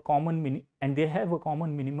and have a common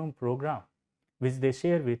minimum program which they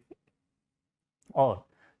share with, or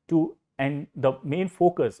to, and the main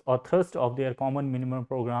focus or thrust of their common minimum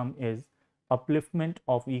program is upliftment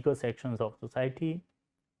of weaker sections of society,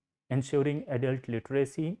 ensuring adult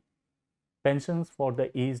literacy, pensions for the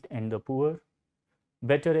aged and the poor,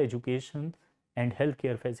 better education and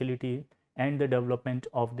healthcare facilities, and the development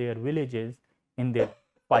of their villages in their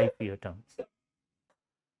 5-year terms.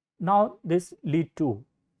 Now, this lead to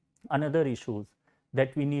another issues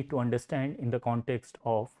that we need to understand in the context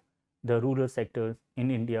of the rural sectors in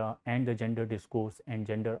India and the gender discourse and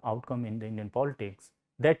gender outcome in the Indian politics,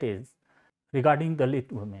 that is regarding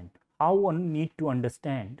Dalit women. How one need to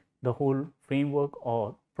understand the whole framework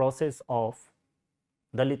or process of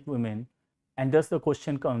Dalit women, and thus the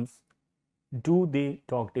question comes, do they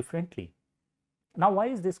talk differently? Now, why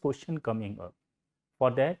is this question coming up?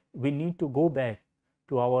 For that, we need to go back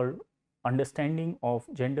to our understanding of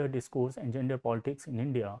gender discourse and gender politics in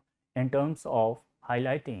India in terms of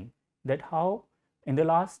highlighting that how in the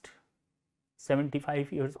last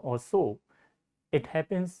 75 years or so, it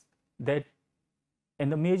happens that in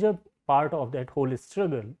the major part of that whole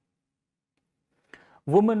struggle,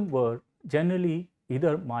 women were generally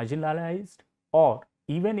either marginalized, or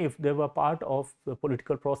even if they were part of the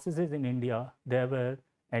political processes in India, they were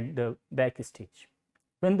at the backstage.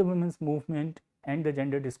 When the women's movement and the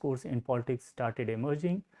gender discourse in politics started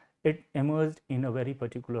emerging, it emerged in a very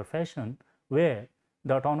particular fashion where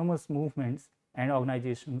the autonomous movements and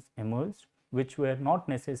organizations emerged, which were not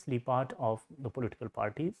necessarily part of the political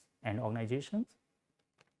parties and organizations.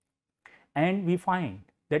 And we find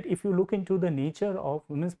that if you look into the nature of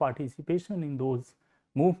women's participation in those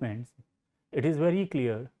movements, it is very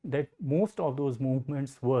clear that most of those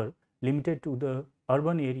movements were limited to the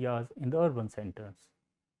urban areas in the urban centers,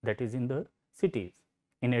 that is in the cities.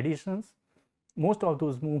 In addition, most of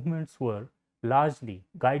those movements were largely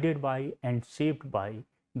guided by and shaped by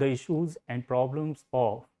the issues and problems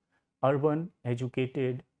of urban,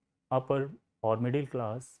 educated, upper or middle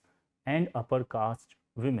class and upper caste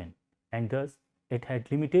women, and thus it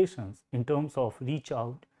had limitations in terms of reach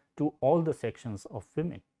out to all the sections of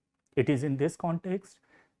women. It is in this context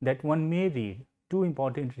that one may read two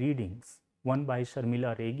important readings, one by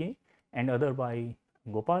Sharmila Rege and other by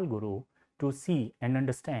Gopal Guru, to see and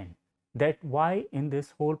understand that why in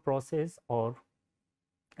this whole process or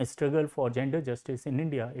struggle for gender justice in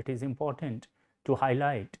India, it is important to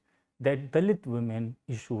highlight that Dalit women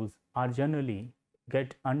issues are generally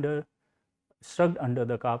get shrugged under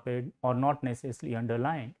the carpet or not necessarily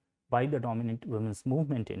underlined by the dominant women's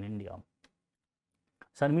movement in India.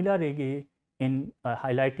 Sharmila Rege, in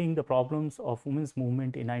highlighting the problems of women's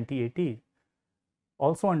movement in 1980s,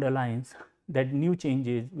 also underlines that new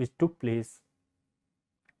changes which took place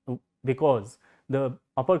because the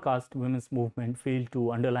upper caste women's movement failed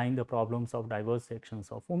to underline the problems of diverse sections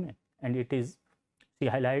of women. And she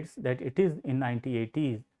highlights that it is in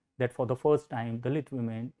 1980s that for the first time Dalit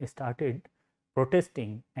women started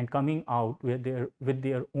protesting and coming out with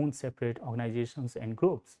their own separate organizations and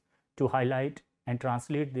groups to highlight and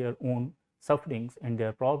translate their own sufferings and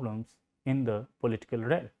their problems in the political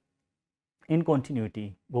realm. In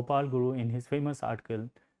continuity, Gopal Guru, in his famous article,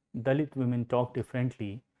 Dalit Women Talk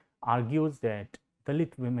Differently, argues that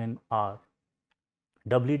Dalit women are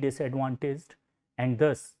doubly disadvantaged, and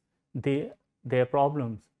thus their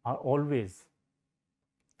problems are always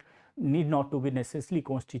need not to be necessarily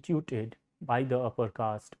constituted by the upper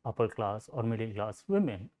caste, upper class or middle class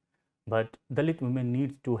women, but Dalit women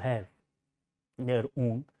need to have their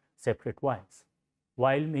own separate voice.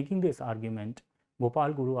 While making this argument,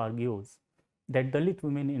 Gopal Guru argues that Dalit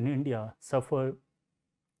women in India suffer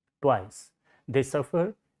twice. They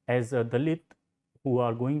suffer as a Dalit who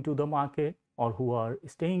are going to the market or who are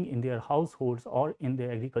staying in their households or in the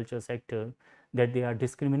agriculture sector, that they are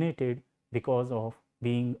discriminated because of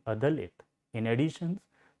being a Dalit. In addition,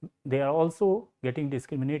 they are also getting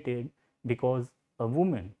discriminated because a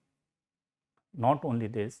woman, not only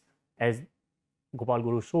this, as Gopal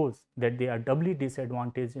Guru shows that they are doubly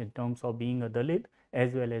disadvantaged in terms of being a Dalit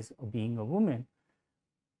as well as being a woman.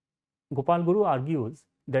 Gopal Guru argues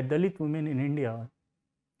that Dalit women in India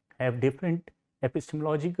have different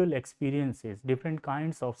epistemological experiences, different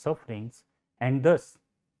kinds of sufferings, and thus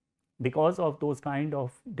because of those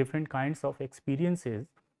different kinds of experiences,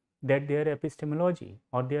 that their epistemology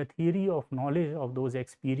or their theory of knowledge of those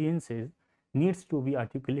experiences needs to be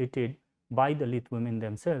articulated by the Dalit women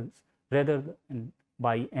themselves rather than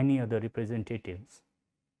by any other representatives.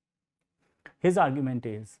 His argument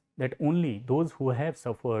is that only those who have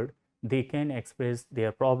suffered they can express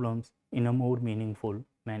their problems in a more meaningful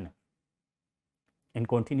manner. In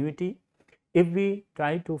continuity, if we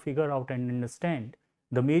try to figure out and understand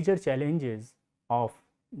the major challenges of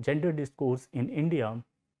gender discourse in India,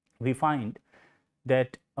 we find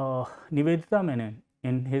that Nivedita Menon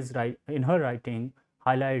in her writing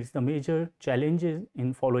highlights the major challenges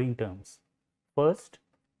in following terms. First,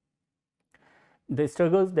 the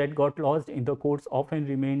struggles that got lost in the courts often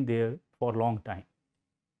remained there for a long time.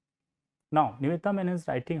 Now, Nivedita Menon's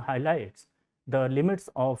writing highlights the limits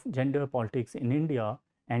of gender politics in India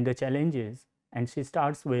and the challenges, and she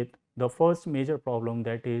starts with the first major problem,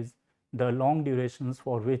 that is the long durations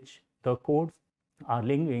for which the courts are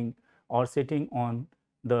lingering or sitting on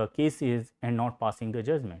the cases and not passing the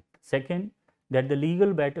judgment. Second, that the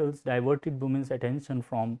legal battles diverted women's attention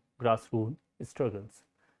from grassroots struggles.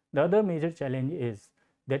 The other major challenge is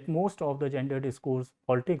that most of the gender discourse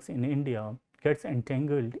politics in India gets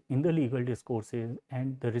entangled in the legal discourses,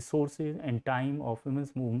 and the resources and time of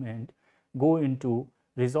women's movement go into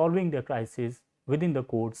resolving the crisis within the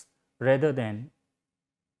courts rather than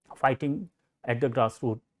fighting at the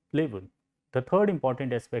grassroots level. The third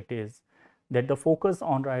important aspect is that the focus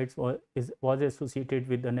on rights was associated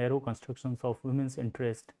with the narrow constructions of women's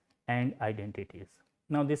interest and identities.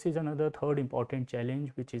 Now, this is another third important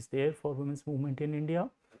challenge which is there for women's movement in India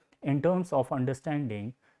in terms of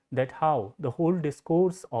understanding that how the whole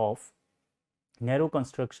discourse of narrow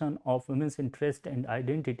construction of women's interest and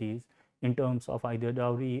identities in terms of either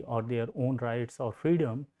dowry or their own rights or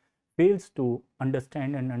freedom fails to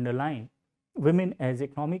understand and underline women as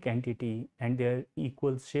economic entity and their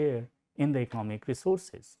equal share in the economic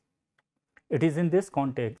resources. It is in this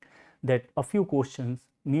context that a few questions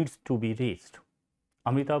needs to be raised.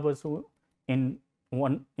 Amrita Basu in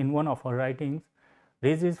one of her writings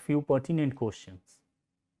raises few pertinent questions.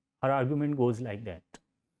 Her argument goes like that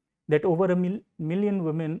over a million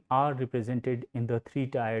women are represented in the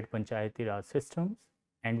three-tiered Panchayati Raj systems,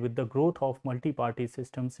 and with the growth of multi-party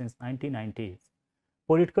systems since 1990s,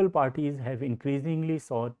 political parties have increasingly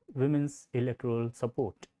sought women's electoral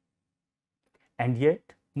support. And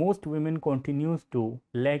yet, most women continues to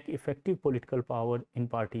lack effective political power in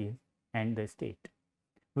parties and the state.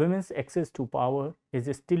 Women's access to power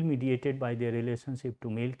is still mediated by their relationship to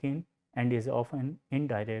male kin and is often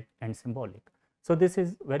indirect and symbolic. So, this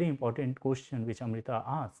is very important question which Amrita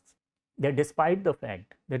asks, that despite the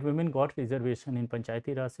fact that women got reservation in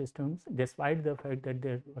Panchayati Raj systems, despite the fact that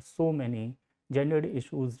there were so many gendered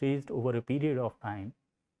issues raised over a period of time,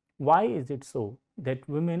 why is it so that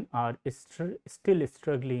women are still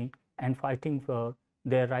struggling and fighting for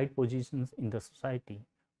their right positions in the society?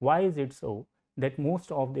 Why is it so that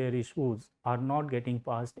most of their issues are not getting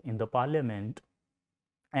passed in the parliament,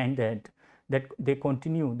 and that the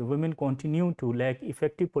women continue to lack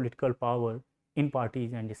effective political power in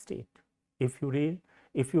parties and state? If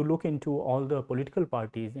you look into all the political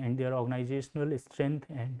parties and their organizational strength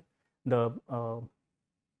and the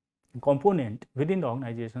component within the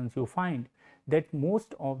organizations, you find that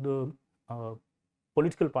most of the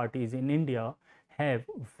political parties in India have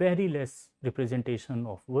very less representation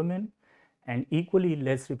of women and equally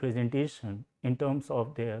less representation in terms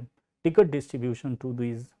of their ticket distribution to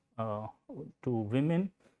these to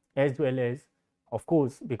women, as well as, of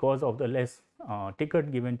course, because of the less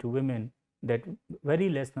ticket given to women, that very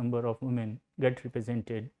less number of women get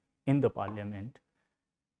represented in the parliament.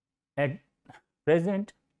 At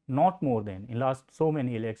present, not more than, in last so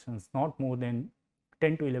many elections, not more than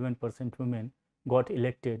 10 to 11% women got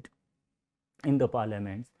elected in the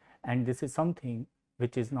parliaments, and this is something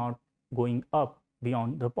which is not going up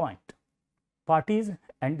beyond the point. Parties,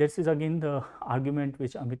 and this is again the argument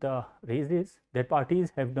which Amrita raises, that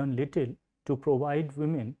parties have done little to provide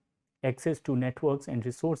women access to networks and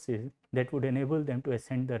resources that would enable them to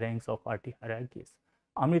ascend the ranks of party hierarchies.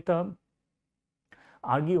 Amrita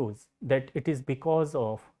argues that it is because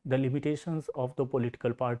of the limitations of the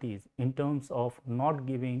political parties in terms of not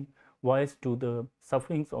giving voice to the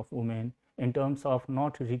sufferings of women, in terms of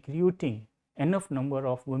not recruiting enough number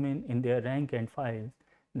of women in their rank and files,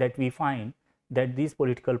 that we find that these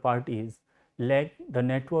political parties lack the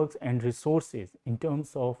networks and resources in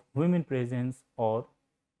terms of women presence or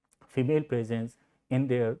female presence in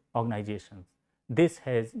their organizations. This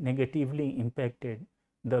has negatively impacted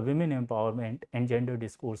the women empowerment and gender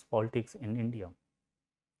discourse politics in India.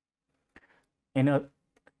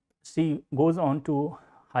 She goes on to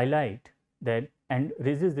highlight that and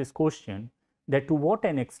raises this question, that to what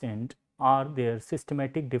an extent are there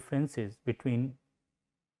systematic differences between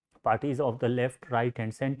parties of the left, right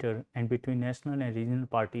and center, and between national and regional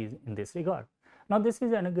parties in this regard. Now, this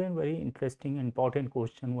is again very interesting and important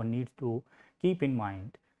question one needs to keep in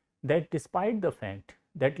mind, that despite the fact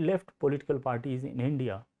that left political parties in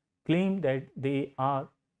India claim that they are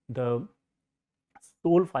the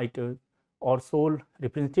sole fighters or sole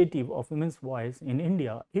representative of women's voice in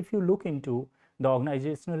India, if you look into the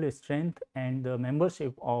organizational strength and the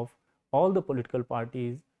membership of all the political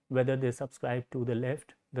parties, whether they subscribe to the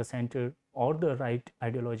left, the center, or the right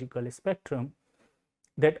ideological spectrum,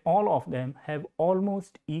 that all of them have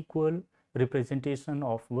almost equal representation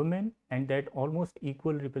of women, and that almost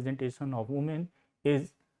equal representation of women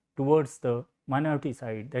is towards the minority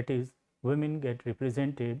side, that is, women get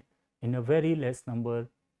represented in a very less number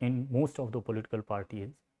in most of the political parties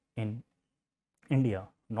in India.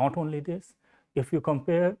 Not only this, if you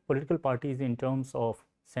compare political parties in terms of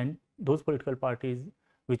those political parties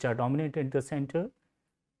which are dominated the center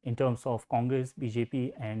in terms of Congress,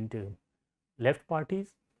 BJP and left parties,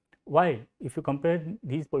 while if you compare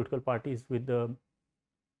these political parties with the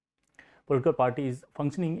political parties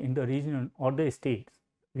functioning in the region or the states,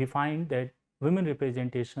 we find that women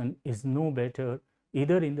representation is no better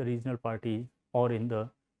either in the regional parties or in the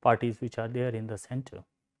parties which are there in the center.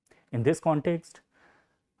 In this context,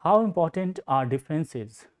 how important are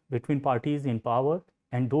differences between parties in power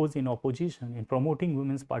and those in opposition in promoting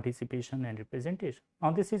women's participation and representation?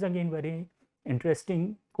 Now, this is again very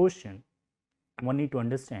interesting question. One need to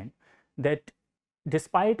understand that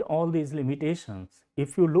despite all these limitations,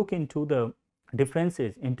 if you look into the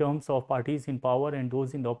differences in terms of parties in power and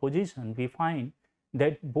those in the opposition, we find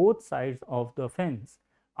that both sides of the fence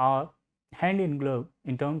are hand in glove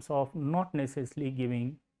in terms of not necessarily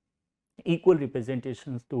giving equal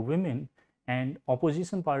representations to women, and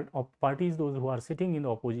opposition parties, those who are sitting in the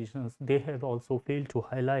oppositions, they have also failed to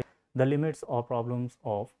highlight the limits or problems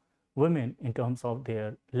of women in terms of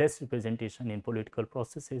their less representation in political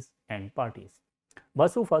processes and parties.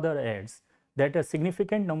 Basu further adds that a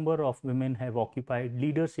significant number of women have occupied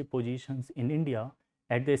leadership positions in India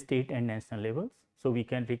at the state and national levels. So, we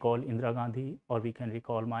can recall Indira Gandhi, or we can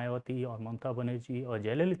recall Mayawati or Mamata Banerjee or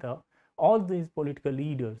Jayalalitha. All these political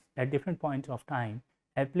leaders at different points of time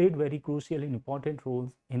have played very crucial and important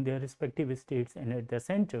roles in their respective states and at the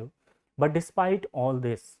center. But despite all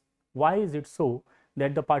this, why is it so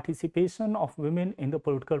that the participation of women in the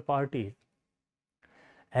political parties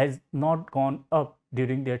has not gone up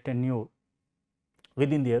during their tenure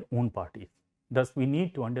within their own parties? Thus, we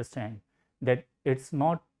need to understand that it's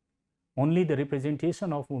not only the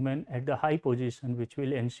representation of women at the high position which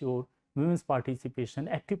will ensure women's participation,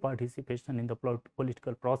 active participation in the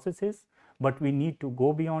political processes, but we need to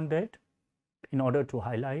go beyond that in order to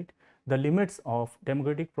highlight the limits of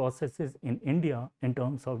democratic processes in India in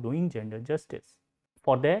terms of doing gender justice.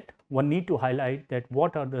 For that, one need to highlight that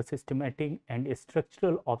what are the systematic and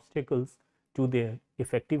structural obstacles to their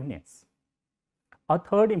effectiveness. A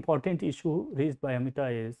third important issue raised by Amita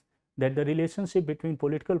is that the relationship between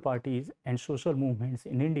political parties and social movements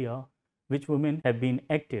in India, which women have been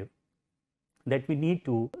active, that we need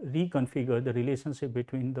to reconfigure the relationship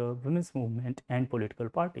between the women's movement and political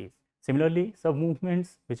parties. Similarly, some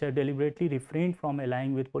movements which have deliberately refrained from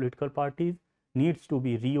allying with political parties needs to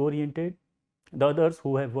be reoriented. The others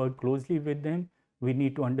who have worked closely with them, we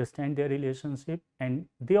need to understand their relationship, and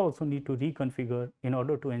they also need to reconfigure in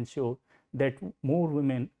order to ensure that more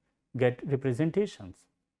women get representations.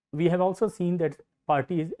 We have also seen that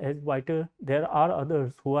parties as vital, there are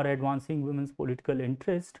others who are advancing women's political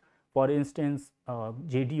interest, for instance,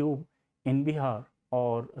 JDU in Bihar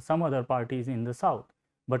or some other parties in the south.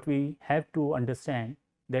 But we have to understand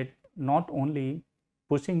that not only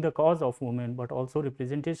pushing the cause of women, but also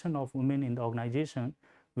representation of women in the organization,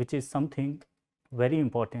 which is something very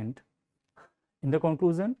important. In the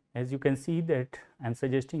conclusion, as you can see that I am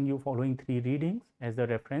suggesting you following 3 readings as the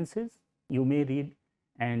references. You may read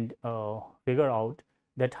and figure out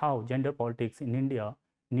that how gender politics in India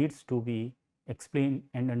needs to be explained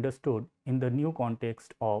and understood in the new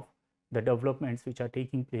context of the developments which are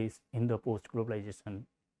taking place in the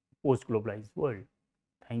post-globalized world.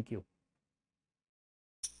 Thank you.